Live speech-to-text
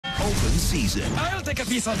Open season. I'll take a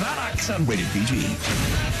piece of that action. Rated PG.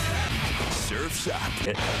 Surf's Up.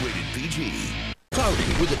 Rated PG. Cloudy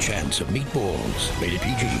with a chance of meatballs. Rated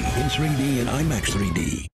PG. In 3D and IMAX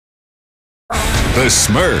 3D. The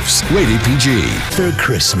Smurfs. Rated PG. For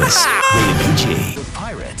Christmas. Rated PG. The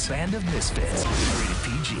Pirates, Band of Misfits. Rated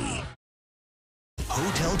PG.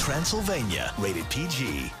 Hotel Transylvania. Rated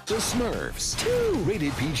PG. The Smurfs 2.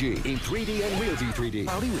 Rated PG. In 3D and Realty 3D.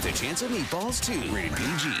 Cloudy with a chance of meatballs 2. Rated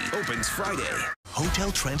PG. Opens Friday. Hotel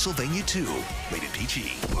Transylvania 2. Rated PG.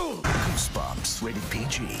 Goosebumps. Rated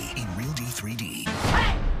PG. In Realty 3D.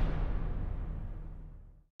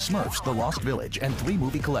 Smurfs, The Lost Village, and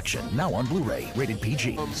 3-movie collection. Now on Blu-ray. Rated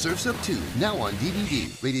PG. Surf's Up 2. Now on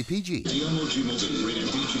DVD. Rated PG. Rated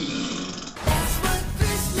PG.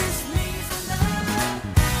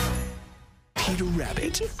 Peter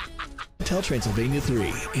Rabbit. Hotel Transylvania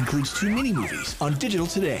 3 includes 2 mini-movies on digital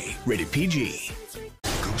today. Rated PG.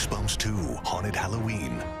 Goosebumps 2, Haunted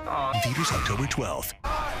Halloween. In theaters October 12th.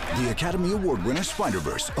 The Academy Award winner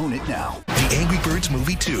Spider-Verse. Own it now. The Angry Birds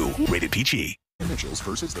Movie 2. Rated PG. Mitchells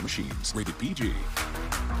vs. the Machines. Rated PG.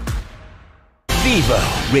 Vivo.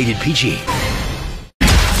 Rated PG.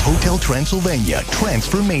 Hotel Transylvania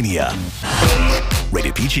Transfermania.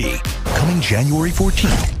 Rated PG. Coming January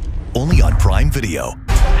 14th. Only on Prime Video.